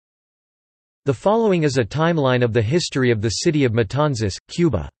The following is a timeline of the history of the city of Matanzas,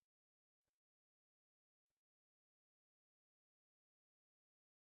 Cuba.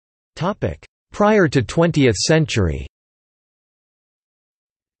 Prior to 20th century.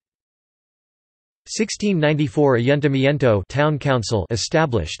 1694 Ayuntamiento town council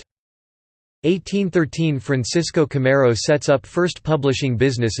established. 1813 Francisco Camero sets up first publishing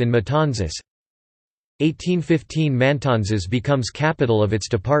business in Matanzas. 1815 Matanzas becomes capital of its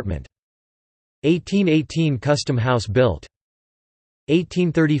department. 1818 Custom House built.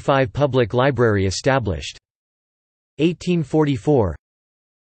 1835 Public Library established. 1844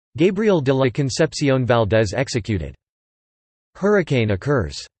 Gabriel de la Concepción Valdez executed. Hurricane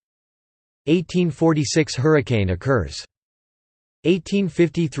occurs. 1846 Hurricane occurs.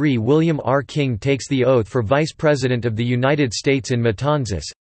 1853 William R. King takes the oath for Vice President of the United States in Matanzas.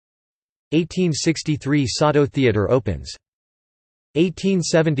 1863 Soto Theater opens.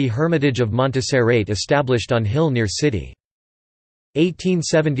 1870 Hermitage of Montserrat established on hill near city.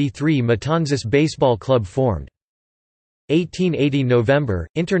 1873 Matanzas Baseball Club formed. 1880 November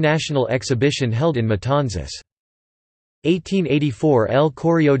 – International Exhibition held in Matanzas. 1884 El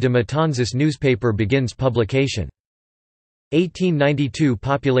Correo de Matanzas newspaper begins publication. 1892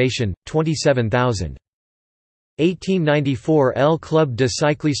 Population – 27,000. 1894 El Club de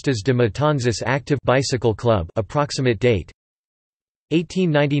Ciclistas de Matanzas active bicycle club approximate date.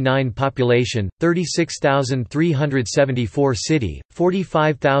 1899 Population – 36,374 City,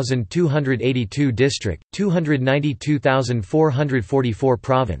 45,282 District, 292,444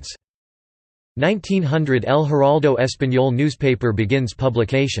 Province. 1900 El Heraldo Español newspaper begins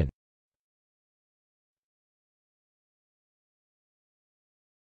publication.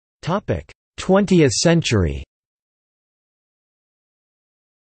 Topic: 20th century.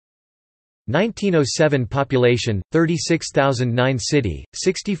 1907 Population 36,009 City,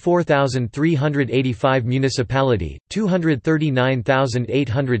 64,385 Municipality,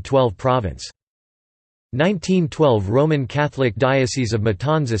 239,812 Province. 1912 Roman Catholic Diocese of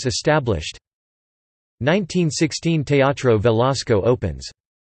Matanzas established. 1916 Teatro Velasco opens.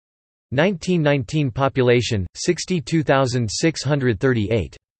 1919 Population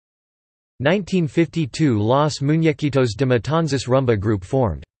 62,638. 1952 Los Muñequitos de Matanzas Rumba Group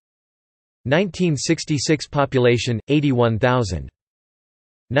formed. 1966 Population 81,000.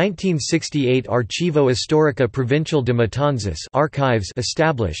 1968 Archivo Histórico Provincial de Matanzas Archives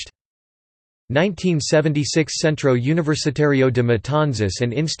established. 1976 Centro Universitario de Matanzas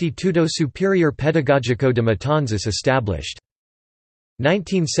and Instituto Superior Pedagógico de Matanzas established.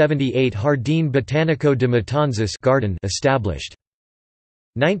 1978 Jardín Botánico de Matanzas garden established.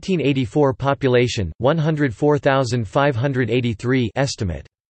 1984 Population 104,583 estimate.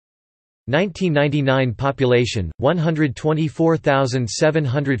 1999 Population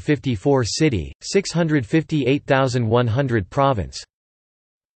 124,754 City, 658,100 Province.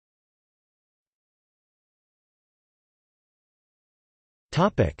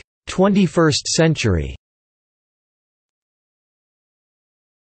 Topic: 21st century.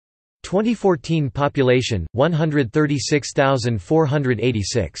 2014 Population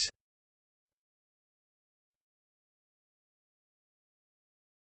 136,486.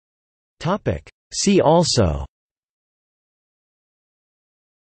 See also: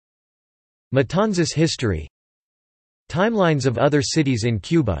 Matanzas history, timelines of other cities in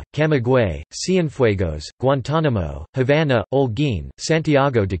Cuba, Camagüey, Cienfuegos, Guantánamo, Havana, Holguín,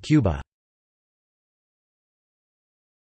 Santiago de Cuba.